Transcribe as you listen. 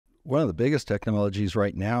one of the biggest technologies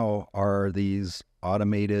right now are these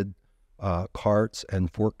automated carts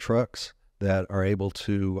and fork trucks that are able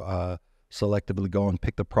to selectively go and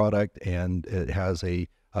pick the product, and it has a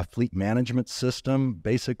fleet management system,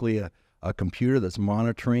 basically a computer that's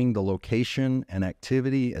monitoring the location and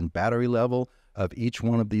activity and battery level of each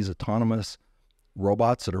one of these autonomous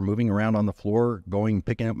robots that are moving around on the floor,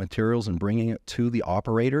 picking up materials and bringing it to the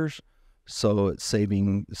operators. So it's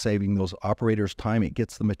saving those operators time. It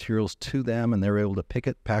gets the materials to them, and they're able to pick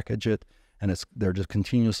it, package it, and they're just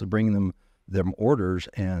continuously bringing them orders.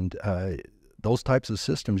 And those types of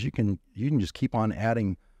systems, you can just keep on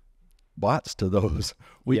adding bots to those.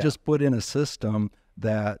 We just put in a system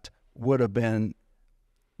that would have been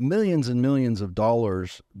millions and millions of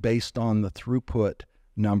dollars based on the throughput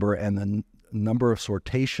number and the number of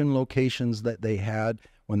sortation locations that they had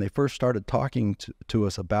when they first started talking to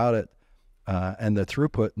us about it, and the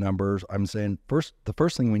throughput numbers. I'm saying the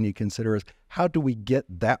first thing we need to consider is, how do we get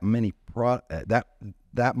that much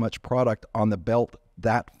product on the belt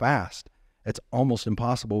that fast? It's almost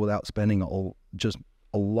impossible without spending just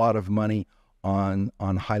a lot of money on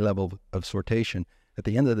high level of sortation. At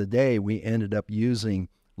the end of the day, we ended up using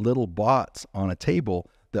little bots on a table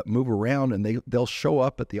that move around, and they'll show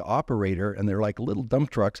up at the operator, and they're like little dump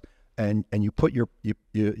trucks, and you put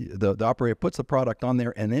the operator puts the product on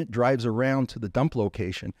there, and it drives around to the dump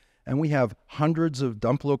location. And we have hundreds of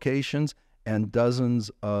dump locations and dozens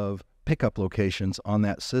of pickup locations on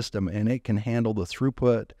that system, and it can handle the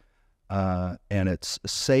throughput, and it's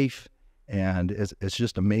safe, and it's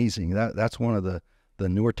just amazing. That's one of the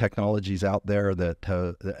newer technologies out there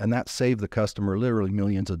and that saved the customer literally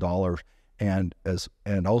millions of dollars, and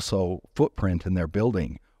also footprint in their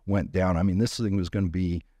building went down. I mean, this thing was going to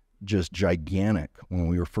be just gigantic when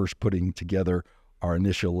we were first putting together our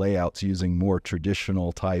initial layouts using more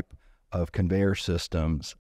traditional type of conveyor systems.